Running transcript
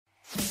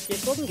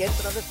Yes, welcome again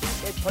to another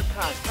Physics Ed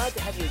podcast. Glad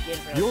to have you again.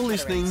 For You're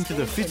listening to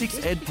the Physics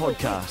Ed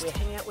podcast.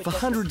 For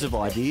hundreds of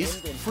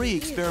ideas, free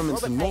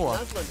experiments and more,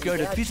 go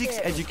to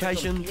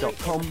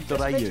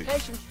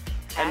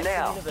physicseducation.com.au. And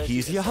now,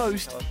 here's your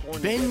host,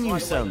 Ben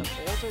Newsome.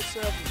 Also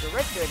serves as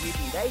Director of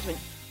Youth Engagement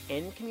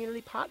and Community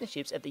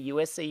Partnerships at the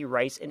USC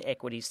Race and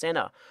Equity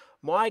Centre.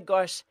 My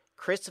gosh,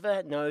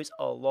 Christopher knows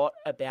a lot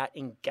about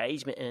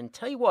engagement. And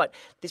tell you what,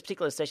 this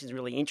particular session is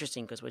really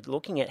interesting because we're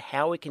looking at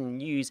how we can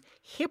use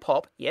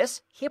hip-hop,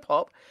 yes,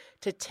 hip-hop,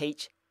 to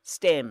teach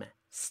STEM.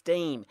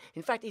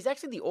 In fact, he's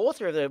actually the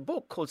author of a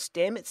book called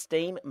STEM,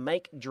 STEAM,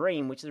 Make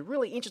Dream, which is a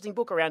really interesting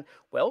book around,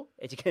 well,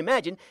 as you can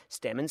imagine,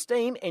 STEM and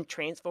STEAM and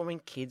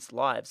transforming kids'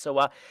 lives. So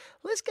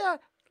let's go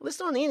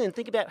listen on in and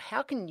think about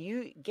how can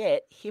you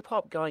get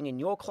hip-hop going in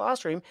your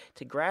classroom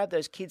to grab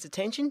those kids'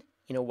 attention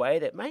in a way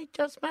that may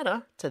just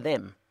matter to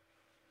them.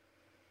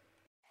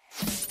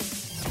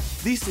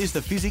 This is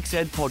the Physics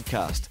Ed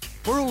podcast.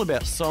 We're all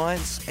about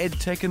science, ed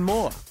tech and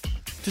more.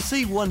 To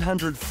see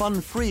 100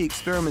 fun free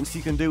experiments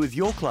you can do with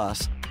your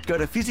class, go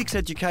to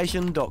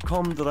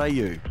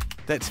physicseducation.com.au.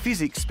 That's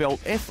physics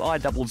spelled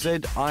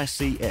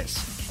F-I-Z-Z-I-C-S.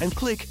 And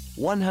click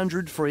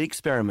 100 free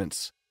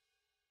experiments.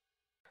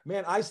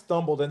 Man, I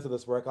stumbled into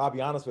this work. I'll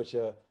be honest with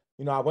you.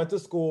 You know, I went to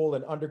school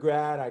in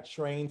undergrad. I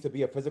trained to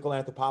be a physical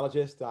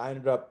anthropologist. I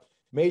ended up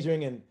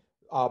majoring in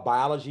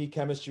biology,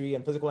 chemistry,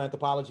 and physical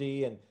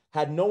anthropology, and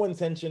had no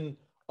intention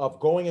of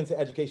going into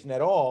education at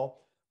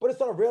all. But I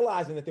started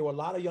realizing that there were a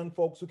lot of young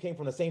folks who came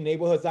from the same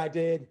neighborhoods I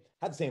did,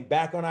 had the same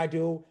background I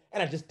do,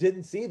 and I just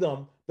didn't see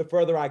them the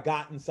further I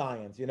got in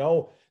science. You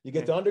know, you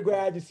get to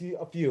undergrad, you see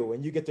a few,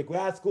 and you get to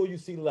grad school, you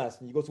see less,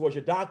 and you go towards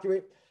your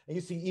doctorate, and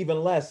you see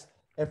even less.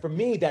 And for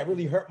me, that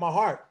really hurt my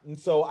heart. And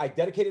so I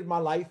dedicated my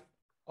life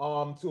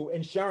to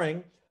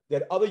ensuring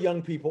that other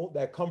young people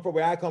that come from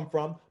where I come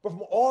from, but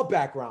from all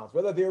backgrounds,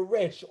 whether they're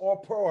rich or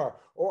poor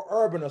or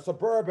urban or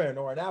suburban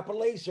or in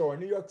Appalachia or in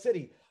New York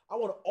City, I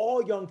want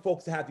all young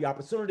folks to have the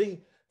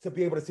opportunity to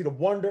be able to see the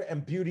wonder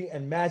and beauty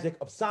and magic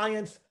of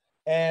science.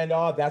 And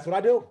that's what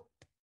I do.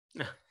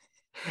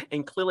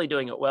 And clearly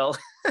doing it well,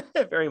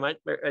 very much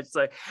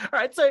so. All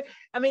right, so,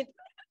 I mean,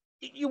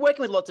 you're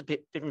working with lots of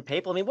different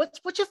people. I mean,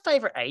 what's your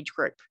favorite age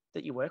group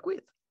that you work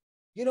with?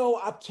 You know,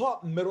 I've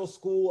taught middle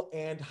school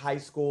and high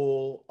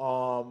school,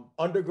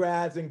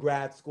 undergrads and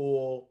grad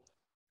school,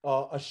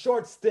 a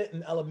short stint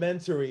in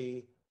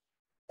elementary,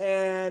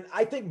 and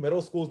I think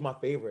middle school is my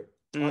favorite.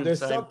 There's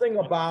something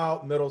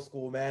about middle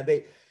school, man.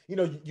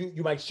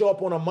 You might show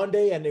up on a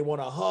Monday and they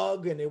want to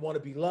hug and they want to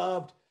be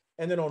loved,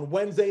 and then on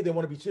Wednesday they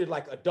want to be treated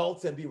like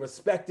adults and be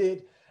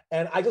respected.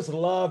 And I just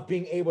love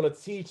being able to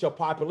teach a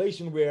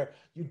population where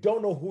you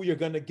don't know who you're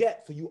going to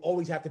get, so you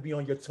always have to be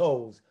on your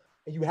toes.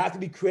 And you have to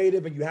be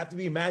creative, and you have to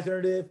be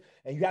imaginative,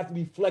 and you have to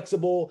be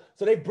flexible.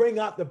 So they bring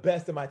out the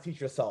best in my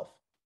teacher self.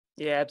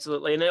 Yeah,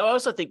 absolutely. And I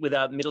also think with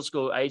our middle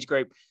school age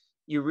group,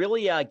 you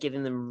really are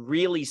getting them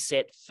really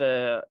set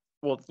for,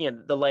 well, you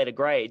know, the later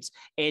grades,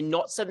 and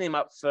not setting them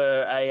up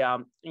for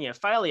a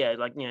failure.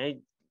 Like, you know,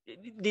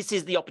 this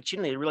is the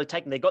opportunity to really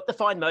take them. They've got the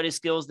fine motor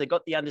skills, they've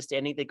got the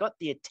understanding, they've got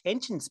the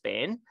attention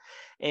span,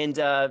 and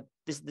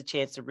this is the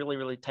chance to really,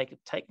 really take it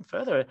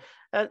further.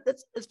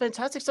 It's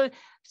fantastic. So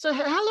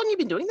how long have you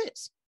been doing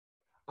this?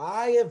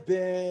 I have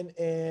been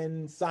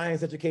in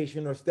science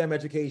education or STEM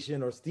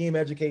education or STEAM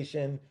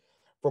education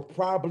for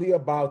probably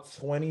about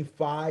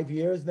 25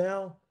 years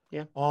now.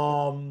 Yeah.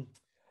 And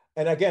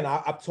again,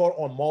 I've taught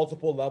on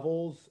multiple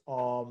levels.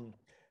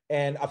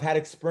 And I've had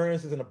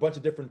experiences in a bunch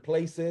of different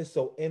places.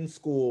 So in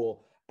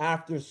school,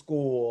 after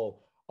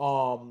school,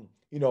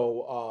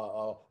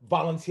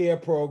 volunteer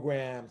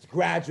programs,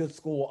 graduate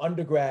school,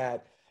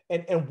 undergrad.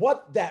 And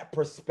what that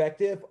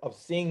perspective of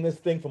seeing this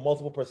thing from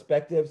multiple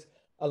perspectives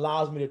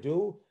allows me to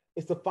do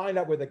is to find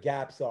out where the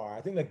gaps are. I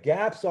think the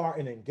gaps are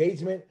in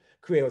engagement,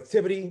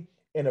 creativity,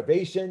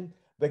 innovation.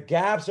 The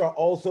gaps are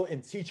also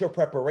in teacher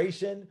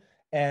preparation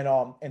and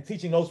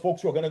teaching those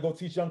folks who are going to go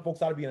teach young folks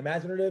how to be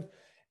imaginative.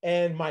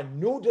 And my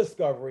new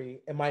discovery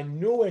and my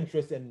new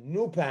interest and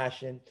new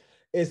passion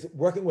is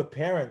working with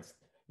parents,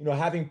 you know,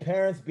 having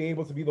parents be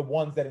able to be the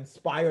ones that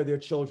inspire their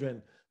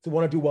children to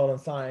want to do well in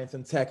science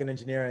and tech and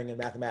engineering and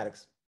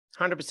mathematics.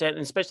 100%, and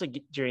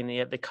especially during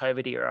the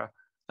COVID era,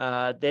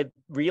 they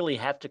really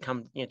have to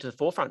come to the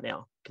forefront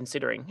now,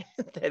 considering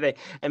they're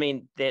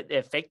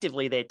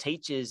effectively their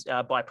teachers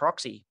by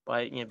proxy,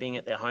 by being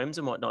at their homes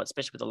and whatnot,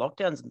 especially with the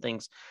lockdowns and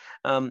things.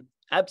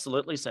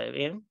 Absolutely. So,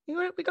 we've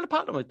got to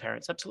partner with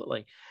parents.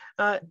 Absolutely.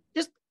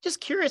 Just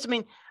curious. I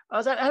mean, I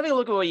was having a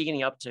look at what you're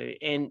getting up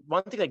to, and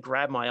one thing that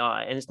grabbed my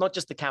eye, and it's not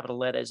just the capital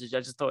letters, is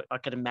I just thought I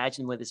could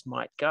imagine where this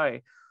might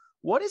go.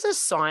 What is a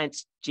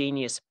science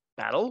genius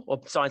battle or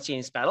science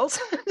genius battles?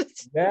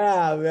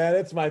 Yeah, man,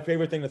 it's my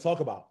favorite thing to talk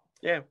about.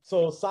 Yeah.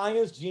 So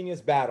science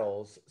genius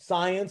battles.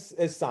 Science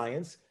is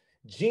science.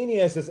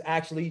 Genius is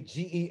actually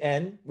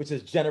GEN, which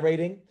is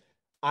generating.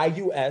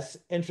 IUS,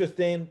 interest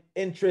in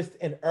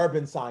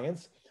urban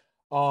science.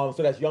 So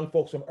that's young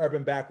folks from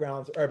urban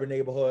backgrounds, urban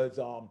neighborhoods,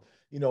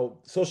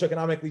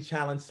 socioeconomically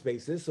challenged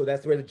spaces. So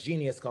that's where the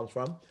genius comes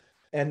from.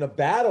 And the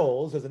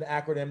battles is an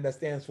acronym that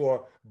stands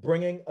for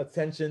bringing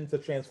attention to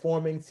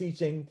transforming,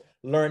 teaching,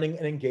 learning,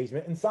 and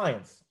engagement in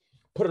science.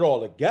 Put it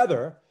all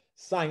together,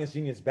 Science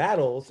Genius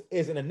Battles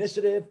is an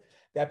initiative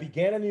that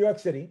began in New York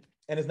City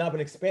and has now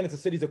been expanded to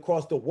cities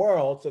across the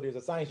world. So there's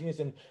a Science Genius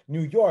in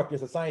New York,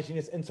 there's a Science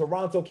Genius in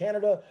Toronto,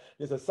 Canada,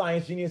 there's a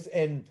Science Genius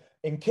in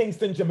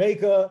Kingston,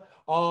 Jamaica,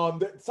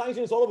 the Science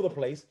Genius all over the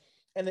place.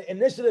 And the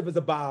initiative is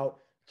about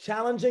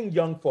challenging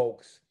young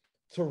folks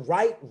to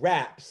write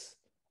raps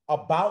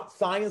about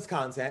science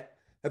content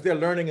that they're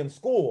learning in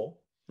school,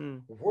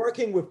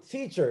 working with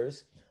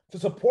teachers to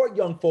support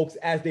young folks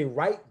as they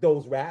write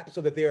those raps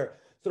so that they're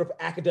sort of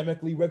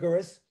academically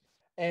rigorous,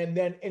 and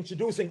then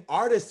introducing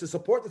artists to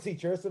support the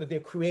teachers so that they're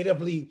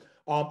creatively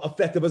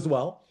effective as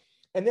well.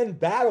 And then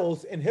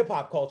battles in hip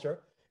hop culture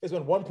is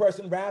when one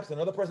person raps,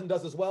 another person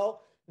does as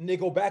well, and they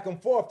go back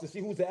and forth to see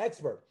who's the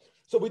expert.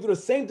 So we do the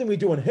same thing we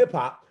do in hip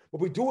hop,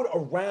 but we do it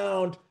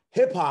around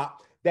hip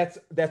hop that's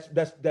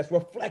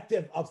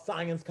reflective of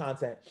science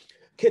content.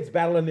 Kids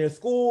battle in their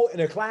school, in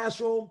their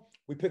classroom,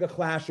 we pick a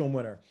classroom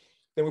winner.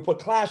 Then we put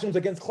classrooms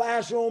against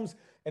classrooms,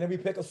 and then we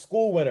pick a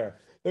school winner.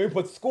 Then we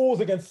put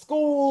schools against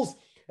schools,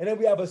 and then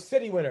we have a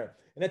city winner.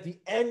 And at the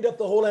end of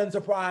the whole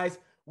enterprise,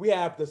 we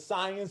have the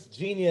science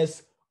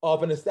genius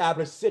of an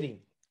established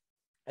city.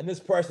 And this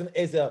person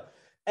is an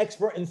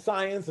expert in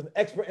science, an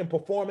expert in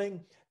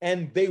performing,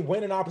 and they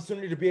win an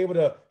opportunity to be able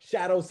to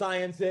shadow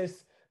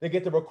scientists. They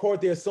get to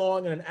record their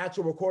song in an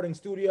actual recording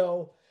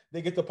studio.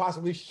 They get to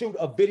possibly shoot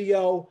a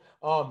video,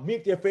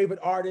 meet their favorite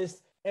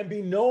artists, and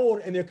be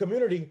known in their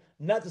community,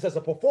 not just as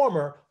a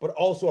performer, but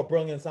also a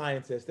brilliant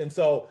scientist. And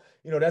so,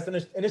 that's an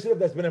initiative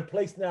that's been in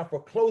place now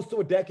for close to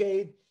a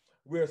decade.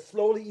 We're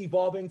slowly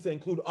evolving to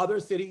include other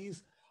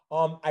cities.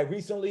 I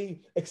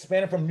recently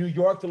expanded from New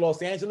York to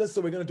Los Angeles.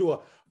 So we're going to do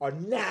a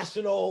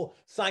national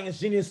Science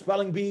Genius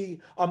spelling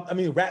bee,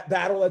 rap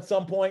battle at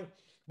some point.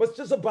 But it's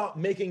just about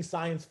making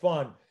science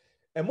fun.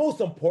 And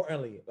most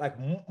importantly, like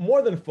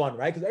more than fun,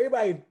 right? Because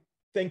everybody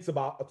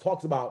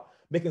talks about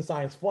making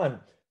science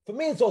fun. For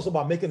me, it's also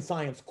about making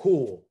science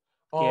cool.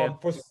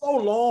 For so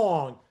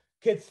long,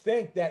 kids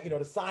think that,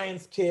 the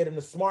science kid and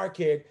the smart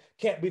kid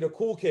can't be the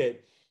cool kid.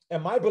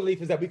 And my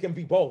belief is that we can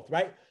be both,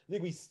 right? You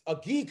can be a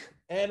geek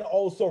and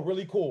also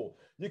really cool.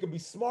 You can be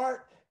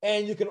smart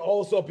and you can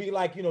also be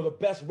like, the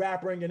best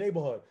rapper in your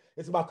neighborhood.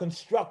 It's about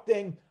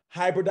constructing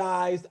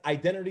hybridized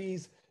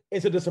identities,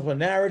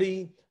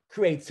 interdisciplinarity,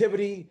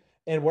 creativity,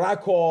 and what I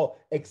call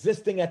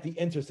existing at the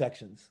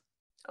intersections.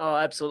 Oh,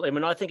 absolutely.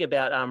 When I think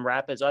about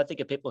rappers, I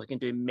think of people who can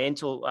do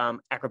mental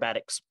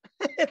acrobatics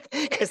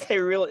because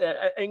they're really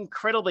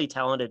incredibly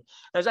talented.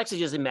 I was actually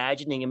just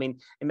imagining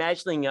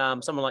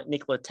someone like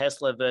Nikola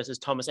Tesla versus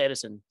Thomas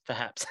Edison,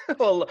 perhaps,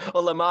 or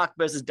Lamarck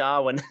versus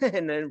Darwin,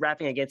 and then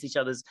rapping against each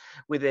other's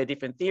with their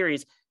different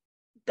theories.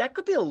 That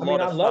could be a lot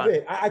of fun. I love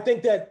it. I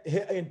think that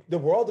in the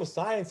world of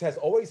science has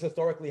always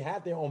historically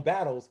had their own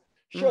battles.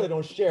 Sure, they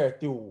don't share it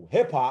through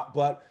hip hop,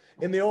 but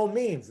in their own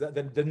means.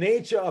 The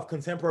nature of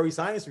contemporary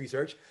science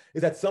research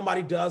is that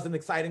somebody does an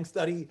exciting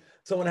study,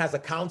 someone has a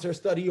counter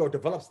study or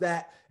develops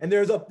that, and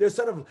there's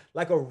sort of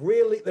like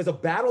there's a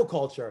battle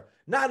culture,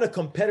 not in a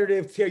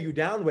competitive tear you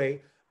down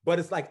way, but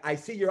it's like, I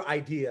see your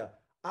idea,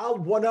 I'll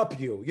one up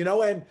you,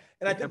 and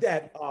I think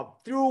that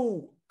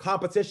through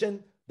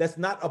competition, that's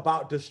not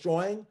about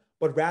destroying,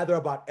 but rather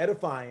about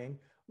edifying,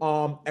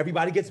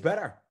 everybody gets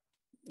better.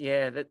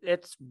 Yeah,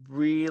 that's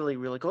really,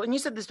 really cool. And you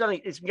said it's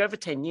been going for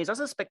 10 years. I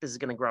suspect this is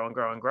going to grow and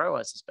grow and grow,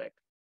 I suspect.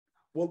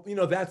 Well,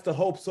 that's the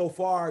hope so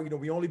far.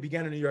 We only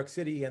began in New York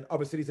City, and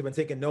other cities have been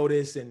taking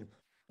notice. And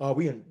I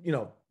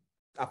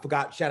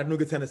forgot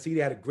Chattanooga, Tennessee.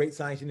 They had a great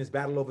Science Genius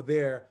battle over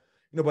there.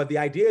 But the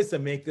idea is to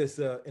make this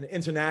an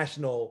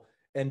international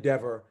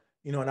endeavor.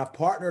 And I've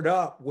partnered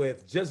up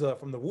with GZA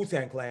from the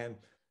Wu-Tang Clan.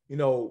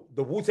 The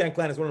Wu-Tang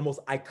Clan is one of the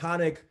most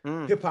iconic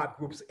hip hop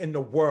groups in the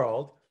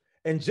world.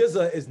 And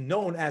GZA is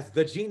known as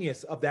the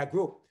genius of that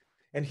group.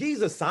 And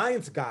he's a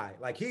science guy.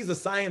 Like, he's a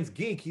science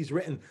geek. He's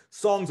written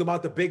songs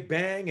about the Big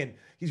Bang, and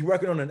he's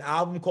working on an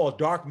album called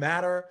Dark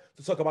Matter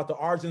to talk about the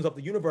origins of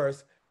the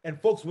universe. And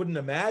folks wouldn't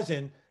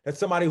imagine that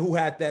somebody who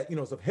had that,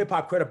 some hip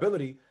hop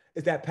credibility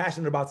is that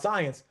passionate about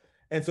science.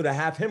 And so to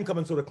have him come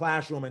into the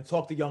classroom and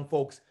talk to young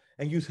folks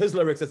and use his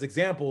lyrics as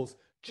examples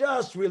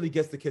just really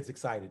gets the kids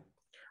excited.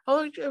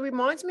 Oh, it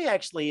reminds me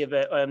actually of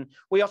it.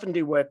 We often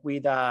do work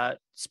with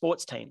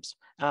sports teams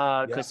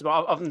because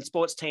often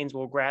sports teams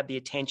will grab the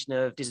attention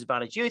of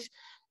disadvantaged youth.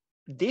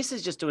 This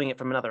is just doing it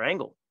from another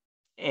angle,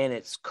 and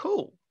it's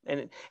cool.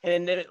 And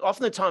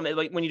often the time,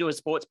 like when you do a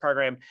sports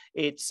program,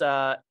 it's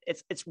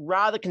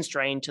rather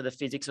constrained to the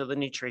physics or the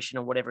nutrition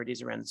or whatever it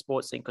is around the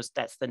sports thing, because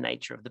that's the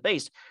nature of the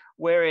beast.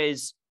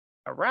 Whereas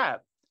a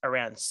rap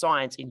around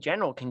science in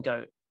general can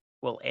go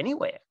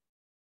anywhere.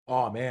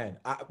 Oh man,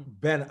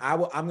 Ben,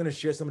 I'm going to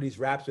share some of these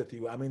raps with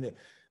you. I mean,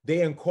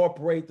 they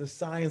incorporate the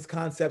science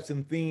concepts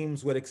and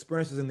themes with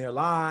experiences in their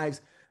lives.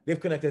 They've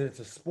connected it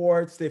to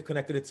sports. They've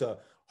connected it to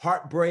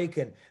heartbreak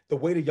and the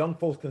way the young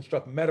folks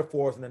construct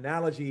metaphors and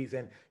analogies.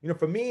 And,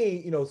 for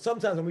me,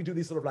 sometimes when we do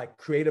these sort of like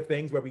creative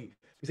things where we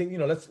We say,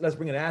 let's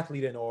bring an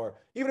athlete in, or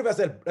even if I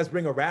said, let's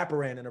bring a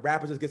rapper in and the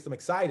rapper just gets them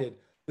excited,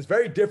 it's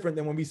very different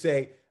than when we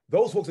say,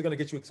 those folks are going to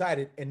get you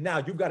excited. And now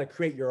you've got to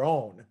create your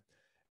own.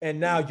 And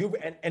now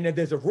and then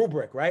there's a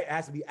rubric, right? It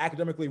has to be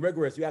academically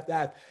rigorous. You have to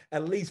have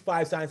at least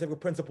 5 scientific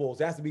principles.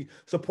 It has to be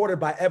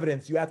supported by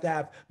evidence. You have to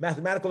have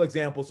mathematical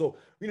examples. So,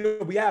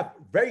 we have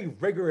very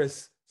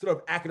rigorous sort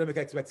of academic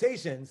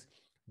expectations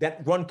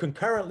that run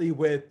concurrently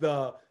with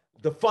the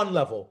fun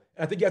level.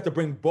 And I think you have to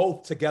bring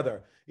both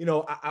together.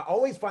 I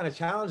always find it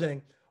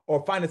challenging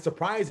or find it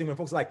surprising when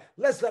folks are like,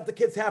 let's let the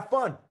kids have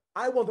fun.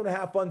 I want them to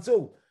have fun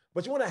too.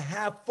 But you want to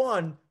have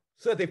fun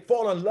so that they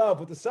fall in love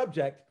with the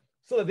subject,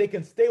 so that they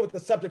can stay with the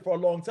subject for a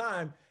long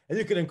time, and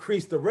you can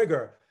increase the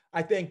rigor.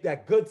 I think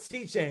that good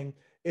teaching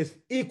is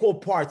equal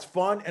parts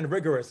fun and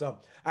rigorous.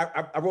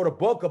 I wrote a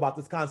book about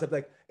this concept.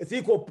 Like it's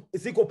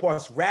equal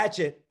parts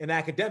ratchet and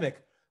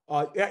academic.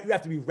 You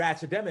have to be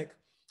ratchetemic.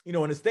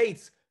 In the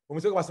States, when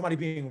we talk about somebody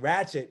being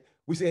ratchet,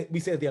 we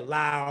say they're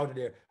loud, or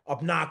they're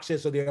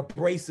obnoxious, or they're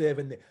abrasive,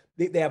 and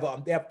they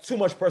have too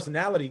much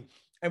personality.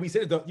 And we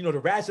say that the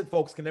ratchet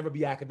folks can never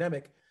be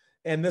academic.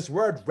 And this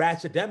word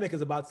ratchetemic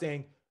is about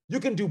saying you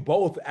can do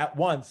both at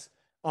once.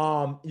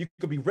 You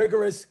can be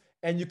rigorous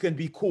and you can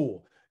be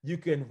cool. You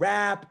can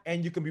rap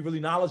and you can be really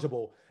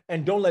knowledgeable.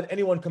 And don't let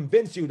anyone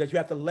convince you that you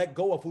have to let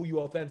go of who you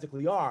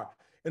authentically are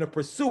in a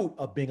pursuit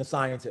of being a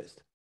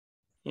scientist.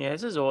 Yeah,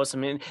 this is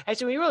awesome. And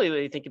actually, when you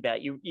really think about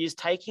it, you're just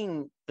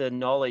taking the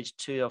knowledge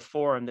to a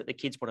forum that the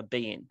kids want to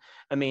be in.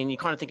 I mean, you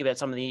kind of think about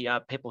some of the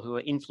people who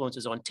are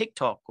influencers on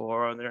TikTok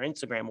or on their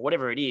Instagram or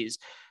whatever it is.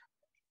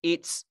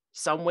 It's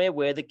somewhere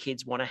where the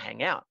kids want to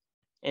hang out.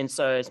 And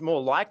so it's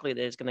more likely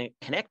that it's going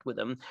to connect with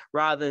them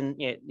rather than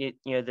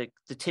the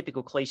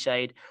typical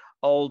cliched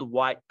old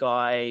white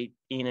guy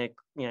in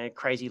a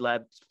crazy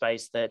lab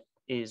space that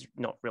is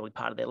not really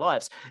part of their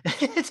lives.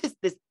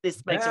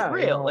 this makes it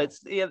real.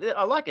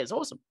 I like it. It's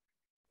awesome.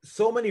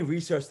 So many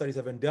research studies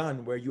have been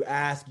done where you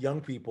ask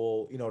young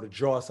people, to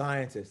draw a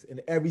scientist,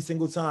 and every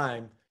single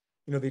time,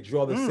 they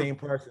draw the same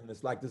person.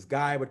 It's like this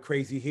guy with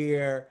crazy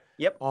hair,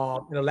 in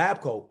a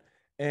lab coat.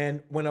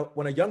 And when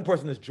a young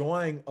person is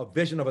drawing a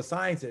vision of a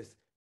scientist,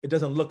 it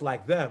doesn't look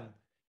like them.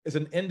 It's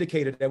an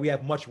indicator that we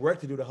have much work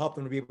to do to help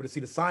them to be able to see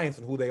the science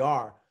and who they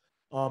are.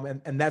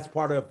 And that's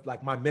part of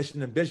like my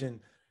mission and vision.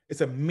 It's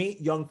to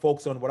meet young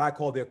folks on what I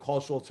call their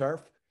cultural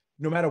turf,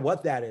 no matter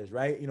what that is,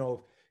 right?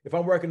 If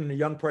I'm working in a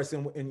young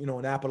person in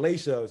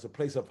Appalachia, it's a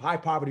place of high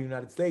poverty in the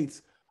United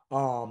States,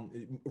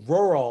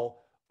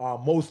 rural,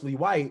 mostly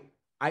white,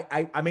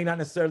 I may not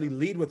necessarily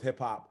lead with hip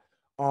hop.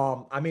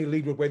 I may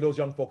lead with where those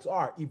young folks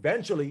are.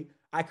 Eventually,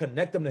 I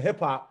connect them to hip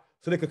hop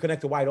so they could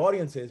connect to white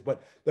audiences.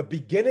 But the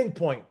beginning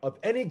point of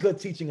any good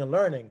teaching and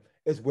learning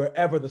is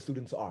wherever the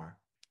students are.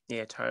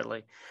 Yeah,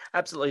 totally.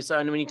 Absolutely. So,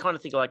 and when you kind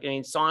of think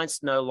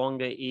science no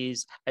longer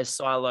is a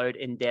siloed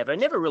endeavor. It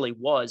never really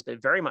was, but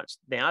very much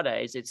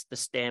nowadays, it's the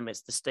STEM,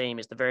 it's the STEAM,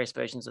 it's the various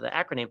versions of the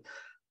acronym.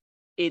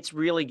 It's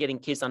really getting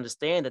kids to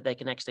understand that they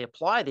can actually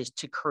apply this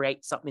to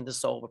create something to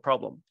solve a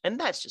problem. And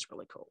that's just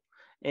really cool.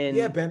 And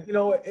yeah, Ben,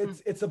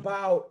 it's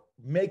about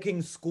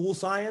making school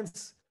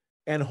science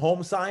and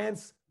home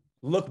science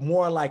look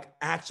more like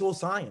actual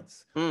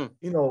science.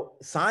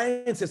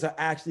 Scientists are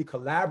actually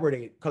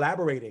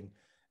collaborating,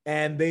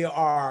 and they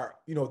are,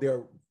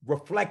 they're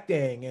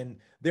reflecting and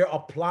they're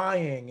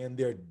applying and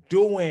they're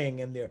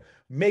doing and they're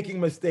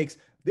making mistakes.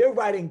 They're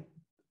writing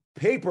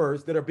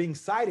papers that are being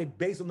cited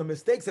based on the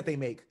mistakes that they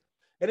make.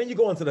 And then you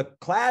go into the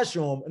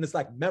classroom and it's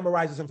like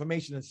memorize this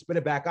information and spit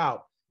it back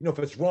out. If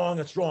it's wrong,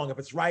 it's wrong. If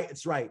it's right,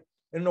 it's right.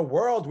 And in a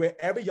world where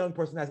every young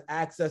person has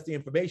access to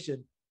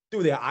information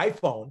through their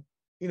iPhone,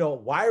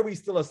 why are we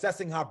still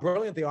assessing how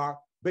brilliant they are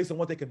based on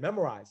what they can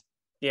memorize?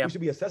 Yeah. We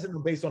should be assessing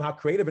them based on how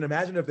creative and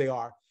imaginative they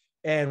are,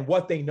 and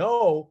what they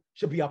know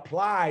should be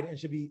applied and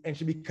should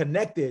be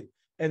connected.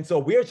 And so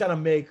we're trying to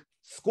make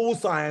school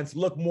science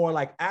look more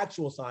like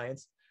actual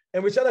science,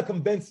 and we're trying to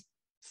convince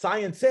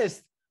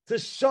scientists to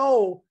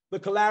show the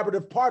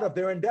collaborative part of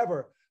their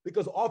endeavor.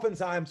 Because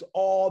oftentimes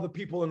all the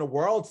people in the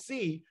world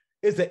see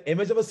is the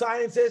image of a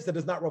scientist that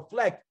does not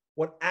reflect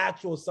what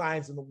actual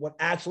science and what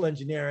actual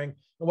engineering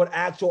and what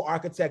actual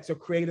architects or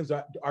creatives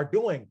are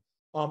doing.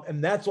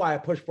 And that's why I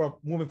push for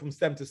moving from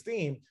STEM to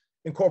STEAM,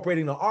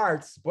 incorporating the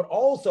arts, but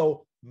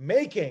also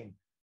making,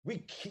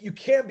 you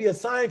can't be a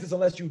scientist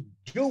unless you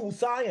do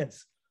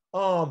science.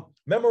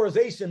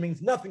 Memorization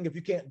means nothing if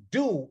you can't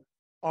do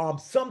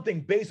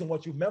something based on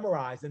what you've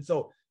memorized. And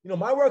so,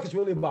 my work is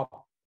really about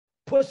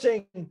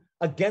pushing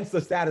against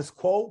the status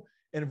quo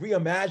and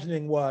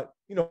reimagining what,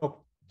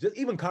 just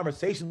even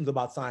conversations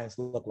about science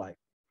look like.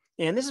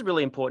 Yeah, and this is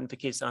really important for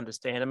kids to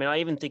understand. I mean, I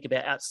even think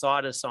about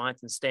outside of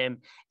science and STEM,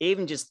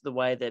 even just the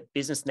way that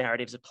business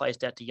narratives are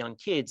placed out to young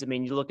kids. I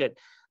mean, you look at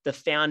the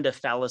founder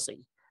fallacy,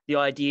 the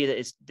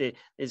idea that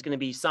there's going to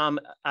be some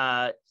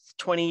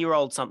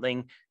 20-year-old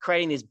something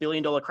creating this $1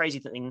 billion crazy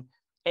thing,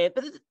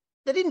 but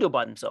they didn't do it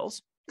by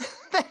themselves.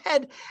 they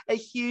had a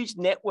huge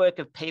network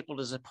of people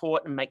to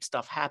support and make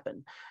stuff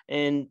happen.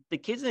 And the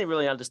kids didn't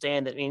really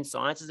understand that in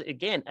science is,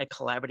 again, a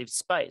collaborative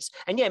space.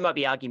 And yeah, it might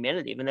be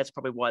argumentative, and that's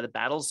probably why the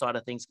battle side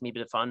of things can be a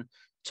bit of fun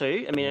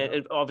too. I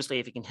mean, obviously,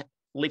 if you can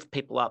lift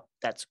people up,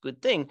 that's a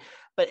good thing.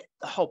 But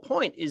the whole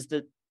point is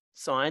that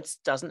science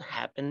doesn't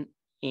happen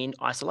in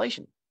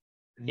isolation.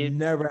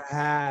 Never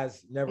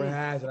has.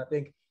 And I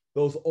think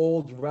those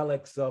old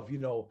relics of,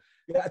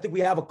 I think we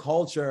have a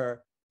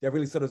culture that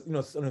really sort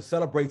of,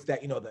 celebrates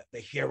that, the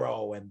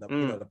hero and the,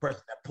 the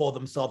person that pulled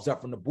themselves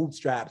up from the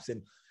bootstraps.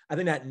 And I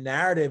think that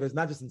narrative is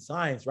not just in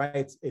science,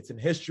 right? It's in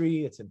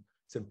history, it's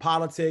in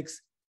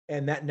politics.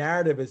 And that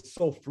narrative is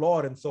so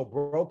flawed and so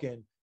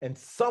broken, and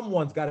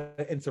someone's got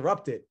to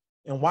interrupt it.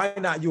 And why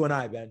not you and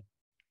I, Ben?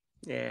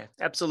 Yeah,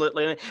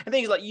 absolutely. And the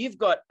thing is, like, you've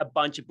got a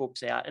bunch of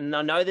books out, and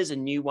I know there's a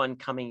new one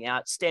coming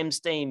out, STEM,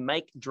 STEAM,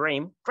 Make,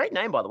 Dream. Great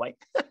name, by the way.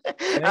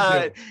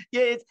 Yeah.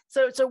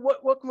 So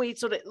what can we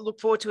sort of look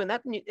forward to in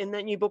that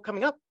new book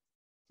coming up?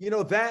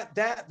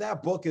 That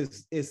book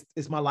is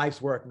my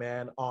life's work,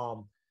 man.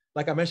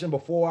 Like I mentioned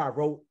before, I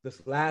wrote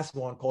this last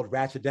one called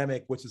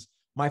Ratchetdemic, which is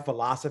my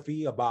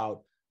philosophy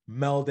about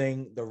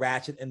melding the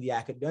ratchet and the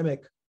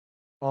academic.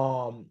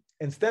 And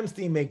STEM,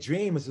 STEAM, Make,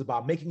 Dream is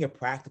about making it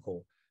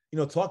practical.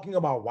 Talking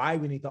about why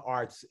we need the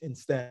arts in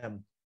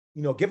STEM,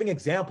 giving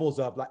examples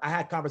of, like, I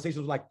had conversations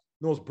with, like,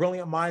 the most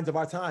brilliant minds of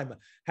our time.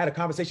 Had a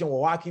conversation with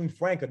Joaquin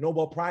Frank, a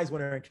Nobel Prize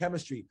winner in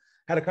chemistry.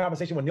 Had a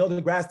conversation with Neil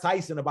deGrasse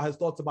Tyson about his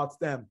thoughts about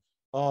STEM.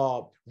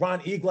 Ron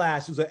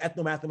Eglash, who's an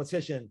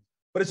ethnomathematician.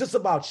 But it's just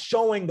about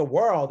showing the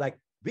world, like,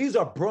 these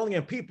are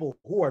brilliant people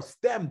who are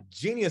STEM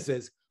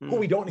geniuses who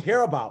we don't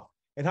hear about.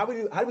 And how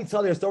do we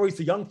tell their stories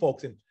to young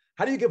folks? And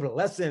how do you give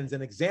lessons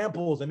and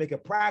examples and make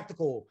it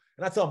practical?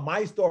 And I tell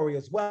my story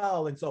as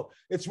well. And so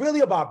it's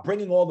really about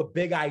bringing all the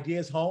big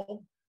ideas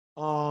home.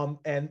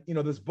 And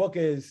this book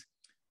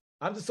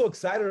I'm just so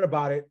excited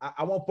about it.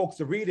 I want folks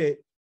to read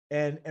it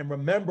and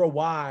remember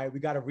why we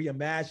got to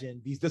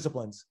reimagine these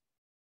disciplines.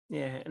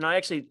 Yeah, and I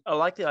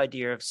like the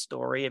idea of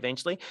story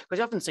eventually, because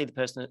you often see the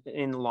person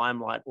in the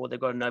limelight, or they've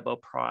got a Nobel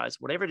Prize,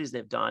 whatever it is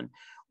they've done.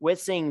 We're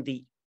seeing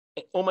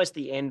almost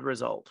the end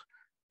result,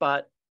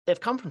 but they've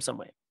come from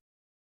somewhere.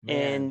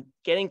 Man. And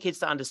getting kids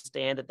to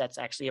understand that that's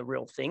actually a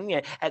real thing.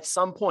 Yeah, at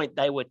some point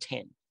they were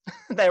 10,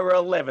 they were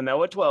 11, they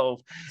were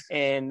 12,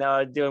 and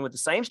dealing with the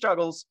same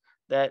struggles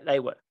that they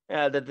were,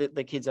 that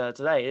the kids are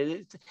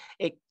today.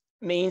 It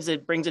means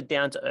it brings it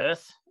down to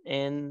earth,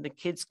 and the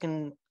kids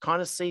can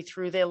kind of see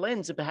through their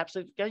lens and perhaps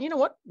go, you know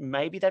what,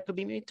 maybe that could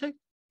be me too.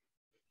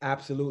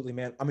 Absolutely,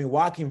 man. I mean,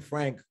 Joaquin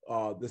Frank,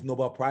 this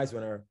Nobel Prize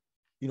winner,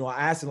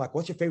 I asked him, like,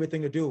 what's your favorite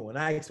thing to do? And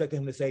I expected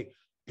him to say,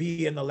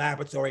 be in the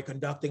laboratory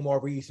conducting more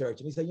research.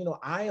 And he said,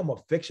 I am a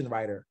fiction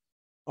writer.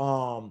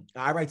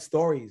 I write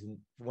stories. And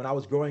when I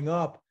was growing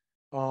up,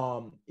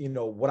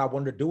 what I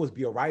wanted to do was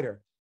be a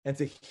writer. And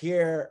to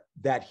hear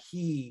that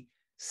he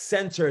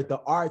centered the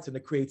arts and the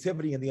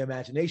creativity and the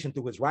imagination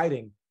through his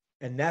writing,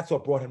 and that's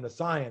what brought him to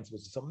science,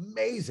 which is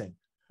amazing.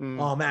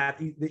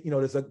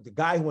 There's the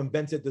guy who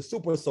invented the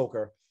super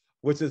soaker,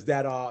 which is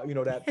that,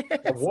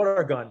 that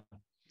water gun,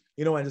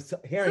 and just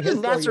hearing his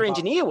story. He's a NASA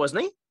engineer,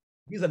 wasn't he?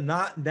 He's a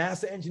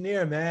NASA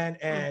engineer, man,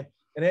 and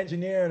an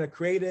engineer and a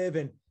creative,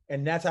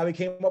 and that's how he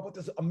came up with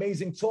this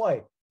amazing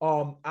toy.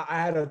 I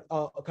had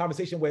a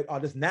conversation with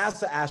this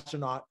NASA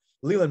astronaut,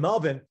 Leland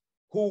Melvin,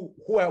 who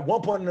at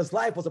one point in his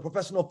life was a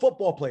professional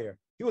football player.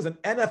 He was an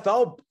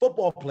NFL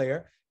football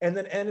player, and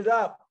then ended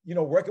up,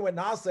 working with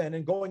NASA and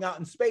then going out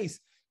in space.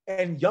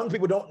 And young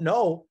people don't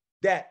know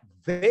that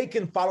they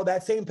can follow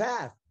that same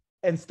path.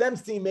 And STEM,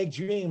 STEAM, Make,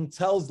 Dream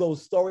tells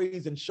those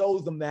stories and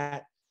shows them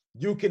that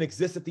you can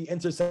exist at the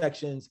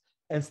intersections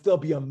and still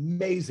be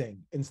amazing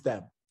in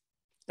STEM.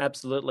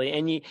 Absolutely.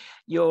 And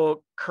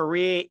your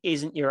career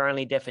isn't your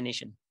only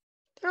definition.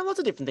 There are lots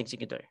of different things you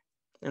can do.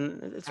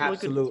 And it's really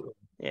absolutely good.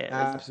 Yeah,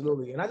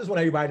 absolutely. And I just want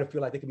everybody to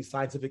feel like they can be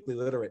scientifically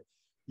literate.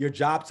 Your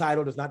job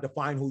title does not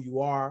define who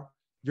you are.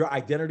 Your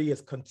identity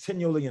is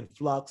continually in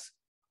flux.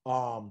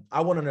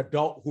 I want an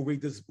adult who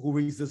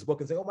reads this book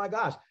and say, oh my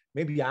gosh,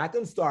 maybe I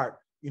can start,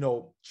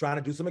 trying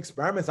to do some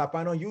experiments I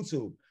find on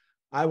YouTube.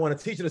 I want a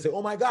teacher to say,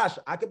 oh my gosh,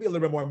 I could be a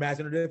little bit more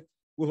imaginative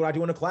with what I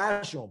do in the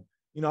classroom.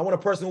 I want a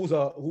person who's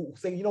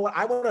saying, you know what,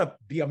 I want to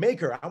be a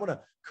maker. I want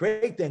to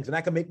create things, and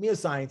that can make me a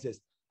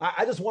scientist.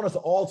 I just want us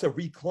all to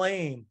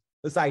reclaim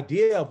this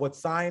idea of what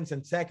science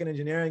and tech and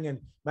engineering and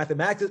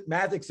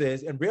mathematics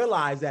is, and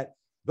realize that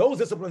those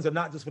disciplines are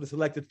not just for the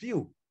selected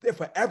few. They're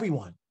for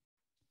everyone.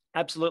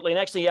 Absolutely. And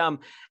actually,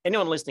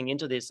 anyone listening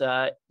into this,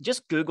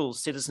 just Google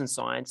citizen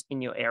science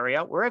in your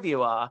area, wherever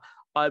you are.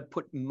 I'd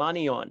put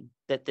money on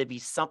that there'd be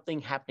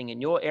something happening in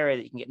your area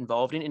that you can get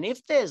involved in. And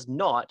if there's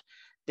not,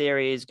 there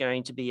is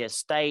going to be a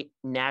state,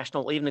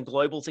 national, even a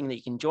global thing that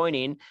you can join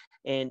in.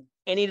 And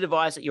any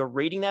device that you're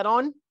reading that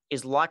on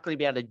is likely to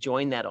be able to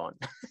join that on.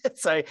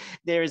 So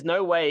there is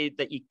no way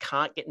that you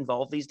can't get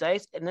involved these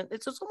days. And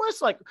it's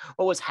almost like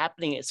what was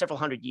happening several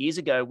hundred years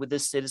ago with the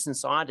citizen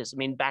scientists. I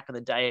mean, back in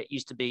the day, it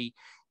used to be,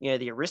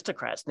 the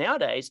aristocrats.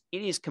 Nowadays,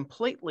 it is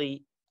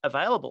completely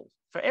available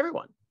for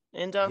everyone.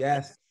 and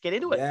Yes. get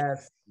into it.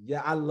 Yes.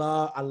 Yeah. I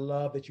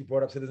love that you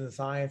brought up citizen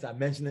science. I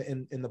mentioned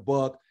it in the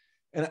book.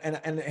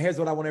 And here's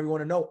what I want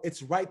everyone to know.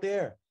 It's right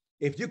there.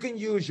 If you can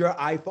use your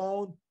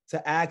iPhone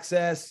to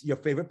access your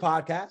favorite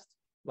podcast,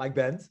 like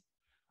Ben's,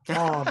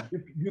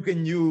 you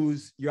can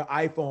use your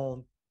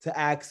iPhone to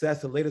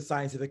access the latest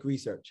scientific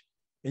research.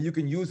 And you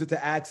can use it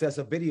to access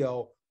a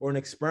video or an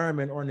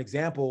experiment or an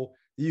example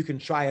that you can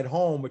try at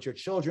home with your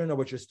children or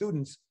with your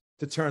students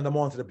to turn them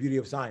on to the beauty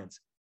of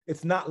science.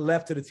 It's not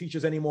left to the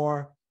teachers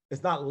anymore.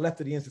 It's not left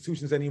to the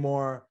institutions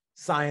anymore.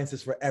 Science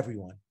is for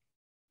everyone.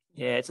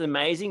 Yeah, it's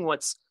amazing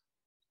what's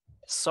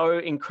so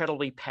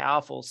incredibly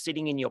powerful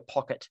sitting in your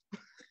pocket.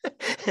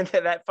 And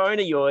that phone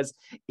of yours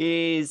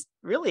is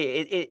really,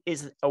 it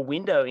is a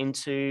window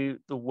into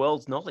the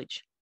world's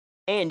knowledge,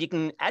 and you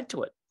can add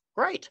to it.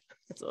 Great.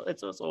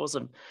 It's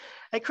awesome.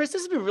 Hey, Chris,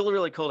 this has been really,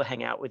 really cool to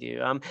hang out with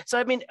you. So,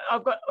 I mean,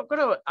 I've got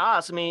to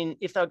ask, I mean,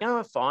 if they're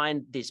going to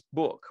find this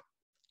book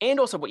and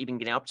also what you've been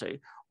getting up to,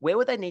 where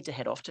would they need to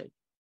head off to?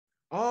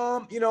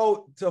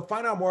 To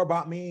find out more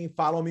about me,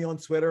 follow me on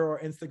Twitter or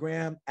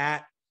Instagram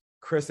at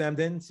Chris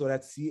Emdin. So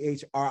that's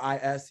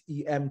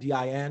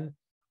ChrisEmdin.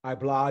 I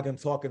blog and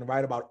talk and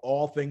write about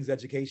all things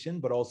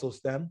education, but also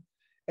STEM.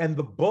 And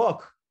the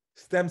book,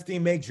 STEM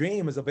STEAM Make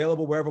Dream, is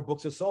available wherever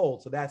books are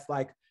sold. So that's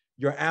like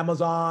your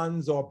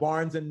Amazons or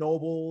Barnes and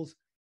Nobles.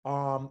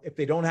 If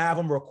they don't have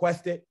them,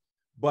 request it.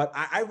 But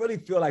I really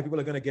feel like people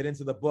are going to get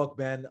into the book,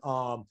 Ben.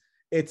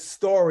 It's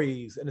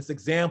stories and it's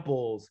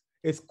examples,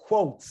 it's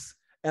quotes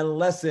and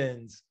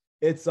lessons,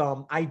 it's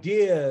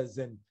ideas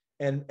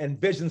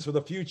and visions for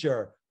the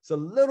future. It's a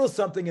little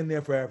something in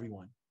there for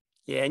everyone.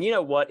 Yeah, and you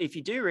know what? If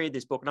you do read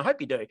this book, and I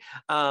hope you do,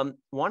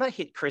 why not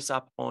hit Chris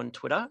up on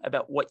Twitter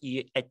about what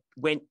you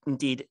went and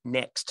did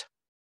next?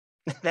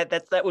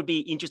 That would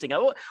be interesting.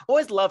 I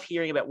always love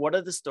hearing about what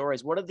are the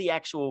stories, what are the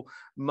actual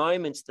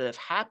moments that have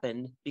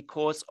happened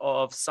because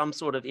of some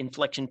sort of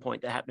inflection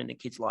point that happened in a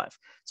kid's life.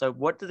 So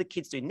what do the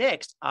kids do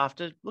next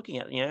after looking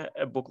at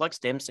a book like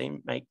STEM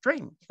STEAM Make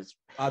Dream?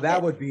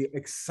 That would be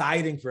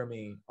exciting for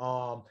me.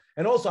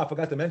 And also I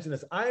forgot to mention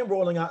this. I am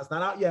rolling out, it's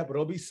not out yet, but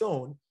it'll be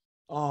soon,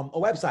 a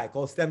website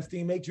called STEM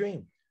STEAM Make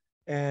Dream.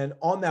 And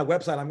on that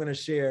website, I'm going to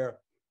share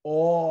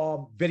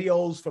all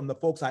videos from the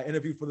folks I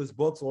interviewed for this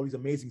book, so all these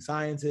amazing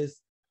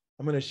scientists.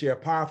 I'm going to share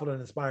powerful and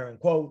inspiring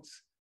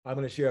quotes. I'm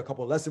going to share a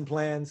couple of lesson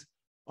plans,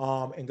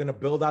 and going to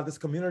build out this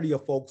community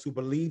of folks who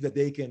believe that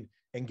they can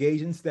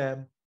engage in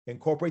STEM,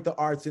 incorporate the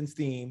arts and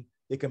STEAM,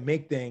 they can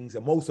make things,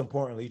 and most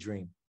importantly,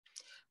 dream.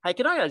 Hey,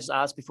 can I just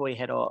ask before you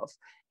head off,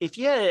 if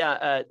you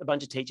had a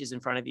bunch of teachers in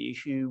front of you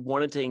who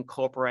wanted to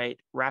incorporate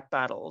rap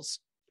battles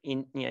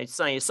in,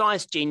 say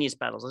science genius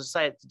battles, let's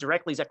say it's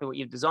directly exactly what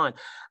you've designed,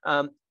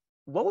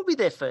 what would be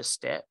their first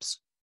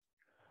steps?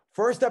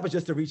 First step is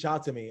just to reach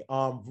out to me.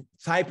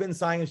 Type in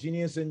Science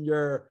Genius in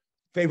your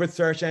favorite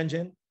search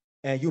engine,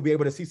 and you'll be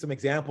able to see some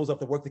examples of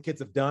the work the kids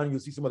have done. You'll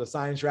see some of the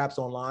science raps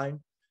online.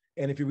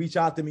 And if you reach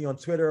out to me on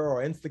Twitter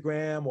or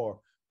Instagram or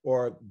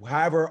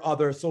however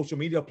other social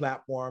media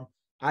platform,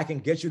 I can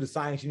get you the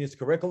Science Genius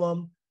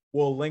curriculum.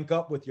 We'll link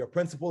up with your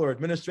principal or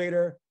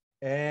administrator,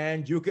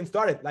 and you can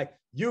start it. Like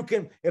you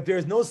can, if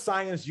there's no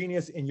Science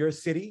Genius in your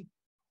city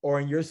or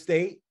in your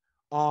state,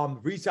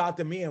 reach out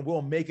to me and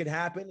we'll make it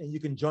happen, and you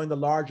can join the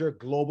larger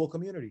global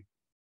community.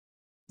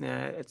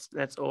 Yeah,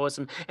 that's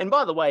awesome. And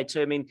by the way,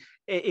 too, I mean,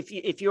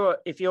 if you're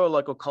a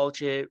local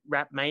culture,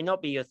 rap may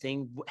not be your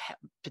thing.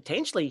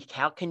 Potentially,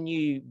 how can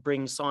you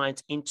bring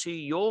science into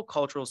your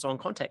cultural song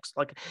context?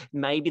 Like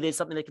maybe there's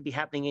something that could be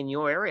happening in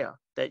your area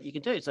that you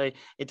can do. So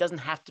it doesn't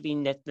have to be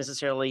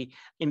necessarily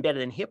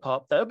embedded in hip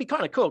hop. That would be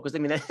kind of cool because I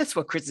mean that's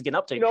what Chris is getting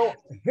up to.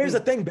 Here's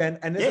the thing, Ben,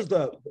 and this is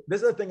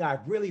the thing I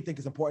really think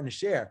is important to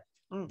share.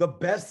 The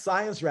best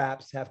science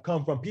raps have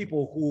come from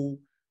people who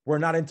were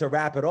not into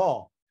rap at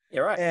all.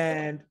 You're right.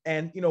 And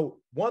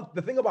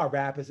the thing about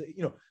rap is,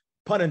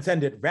 pun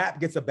intended, rap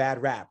gets a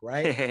bad rap,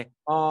 right?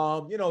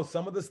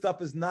 Some of the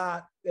stuff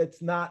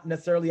it's not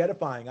necessarily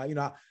edifying.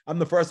 I'm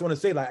the first one to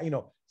say, like,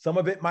 some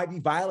of it might be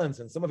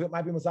violence and some of it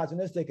might be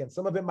misogynistic and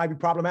some of it might be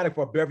problematic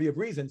for a bevy of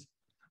reasons.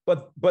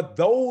 But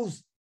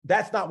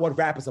that's not what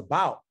rap is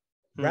about.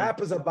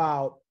 Rap is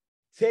about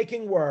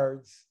taking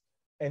words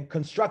and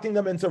constructing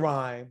them into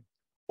rhyme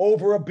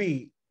over a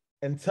beat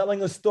and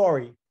telling a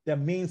story that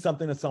means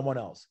something to someone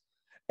else.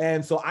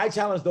 And so I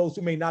challenge those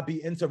who may not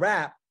be into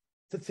rap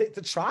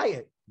to try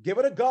it, give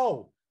it a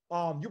go.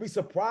 You'll be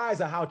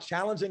surprised at how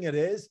challenging it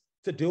is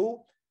to do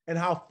and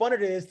how fun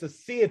it is to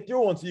see it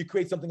through until you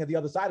create something at the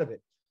other side of it.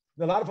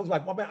 And a lot of folks are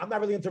like, well, man, I'm not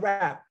really into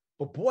rap,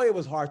 but boy, it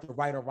was hard to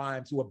write a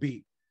rhyme to a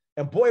beat.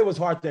 And boy, it was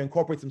hard to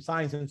incorporate some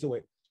science into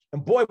it.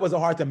 And boy, was it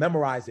hard to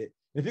memorize it.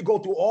 And if you go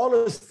through all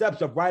the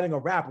steps of writing a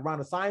rap around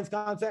a science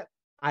concept,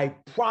 I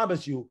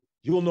promise you'll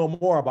know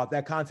more about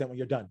that content when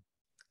you're done.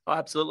 Oh,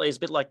 absolutely. It's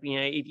a bit like,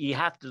 if you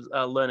have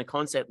to learn a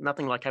concept,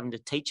 nothing like having to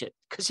teach it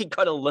because you've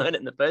got to learn it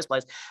in the first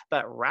place.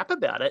 But rap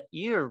about it,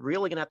 you're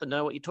really going to have to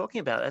know what you're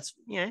talking about. That's,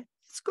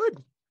 it's good.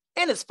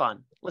 And it's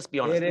fun. Let's be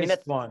honest.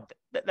 That's fun.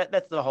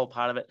 That's the whole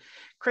part of it.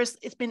 Chris,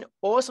 it's been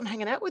awesome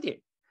hanging out with you.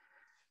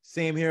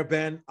 Same here,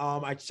 Ben.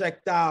 I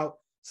checked out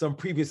some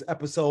previous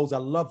episodes. I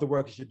love the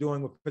work that you're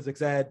doing with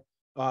Physics Ed.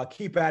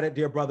 Keep at it,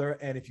 dear brother.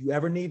 And if you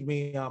ever need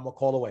me, I'm a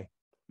call away.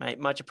 Mate,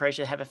 much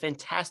appreciated. Have a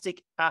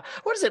fantastic,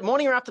 what is it,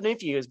 morning or afternoon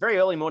for you? It's very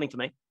early morning for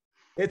me.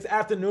 It's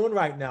afternoon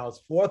right now.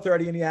 It's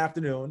 4:30 in the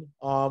afternoon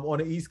on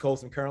the East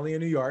Coast. I'm currently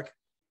in New York.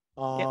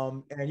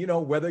 And,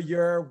 whether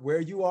you're where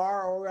you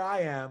are or where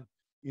I am,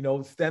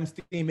 STEM,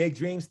 STEAM, make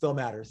dreams still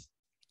matters.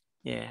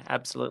 Yeah,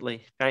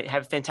 absolutely.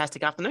 Have a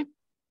fantastic afternoon.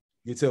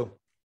 You too.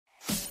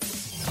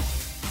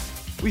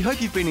 We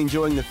hope you've been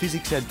enjoying the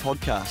Physics Ed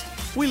podcast.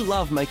 We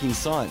love making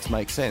science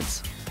make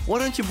sense. Why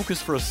don't you book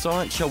us for a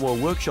science show or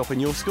workshop in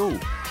your school?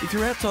 If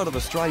you're outside of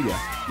Australia,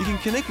 you can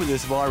connect with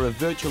us via a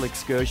virtual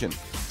excursion.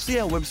 See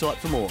our website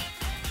for more.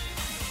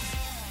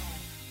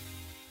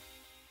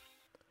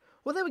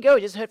 Well, there we go.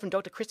 We just heard from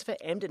Dr. Christopher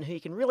Emdin, who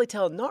you can really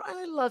tell not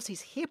only loves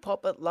his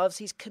hip-hop, but loves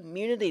his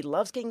community,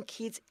 loves getting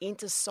kids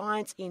into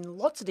science in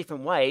lots of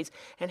different ways.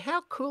 And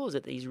how cool is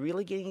it that he's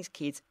really getting his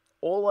kids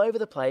all over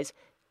the place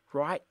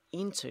right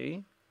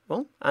into,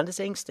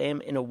 understanding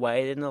STEM in a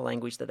way, in a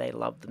language that they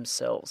love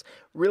themselves.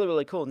 Really,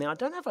 really cool. Now, I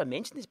don't know if I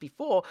mentioned this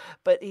before,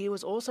 but he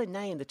was also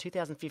named the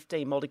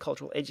 2015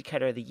 Multicultural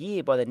Educator of the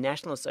Year by the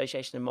National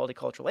Association of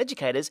Multicultural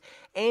Educators,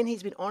 and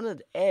he's been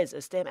honoured as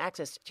a STEM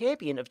Access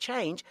Champion of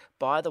Change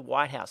by the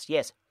White House.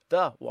 Yes,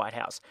 the White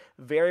House.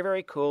 Very,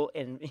 very cool,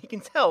 and you can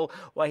tell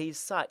why he's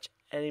such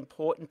an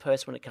important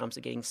person when it comes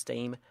to getting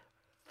STEAM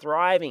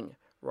thriving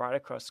right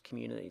across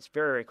communities.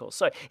 Very, very cool.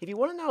 So if you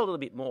want to know a little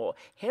bit more,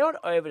 head on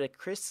over to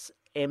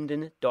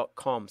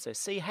chrisemdin.com. So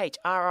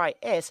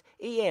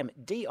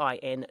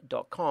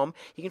CHRISEMDIN.com.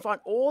 You can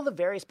find all the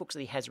various books that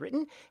he has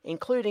written,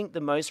 including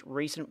the most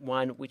recent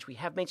one, which we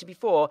have mentioned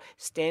before,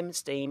 STEM,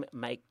 STEAM,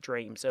 Make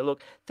Dreams. So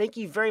look, thank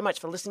you very much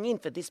for listening in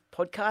for this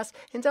podcast,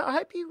 and I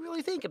hope you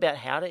really think about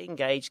how to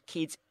engage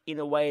kids in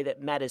a way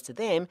that matters to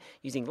them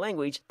using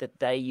language that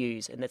they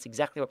use. And that's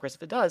exactly what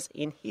Christopher does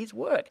in his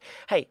work.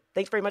 Hey,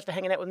 thanks very much for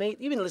hanging out with me.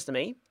 You've been listening to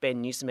me, Ben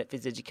Newsome at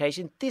Phys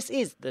Education. This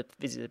is the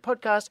Phys Ed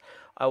Podcast.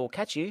 I will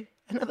catch you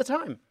another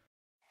time.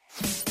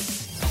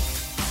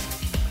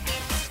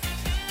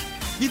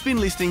 You've been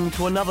listening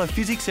to another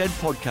Physics Ed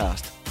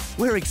podcast.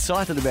 We're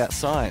excited about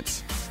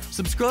science.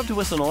 Subscribe to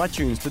us on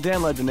iTunes to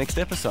download the next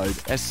episode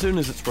as soon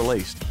as it's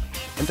released.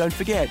 And don't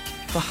forget,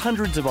 for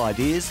hundreds of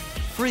ideas,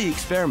 free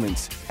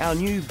experiments, our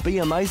new Be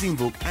Amazing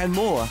book and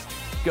more,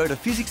 go to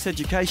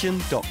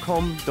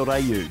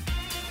physicseducation.com.au.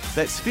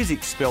 That's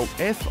physics spelled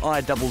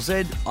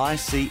F-I-Z-Z-I-C-S.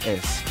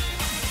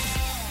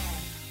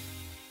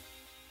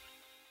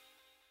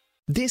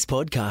 This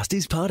podcast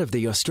is part of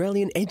the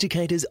Australian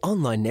Educators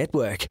Online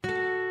Network.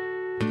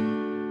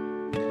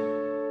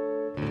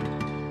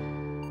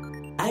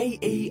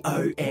 aeon.net.au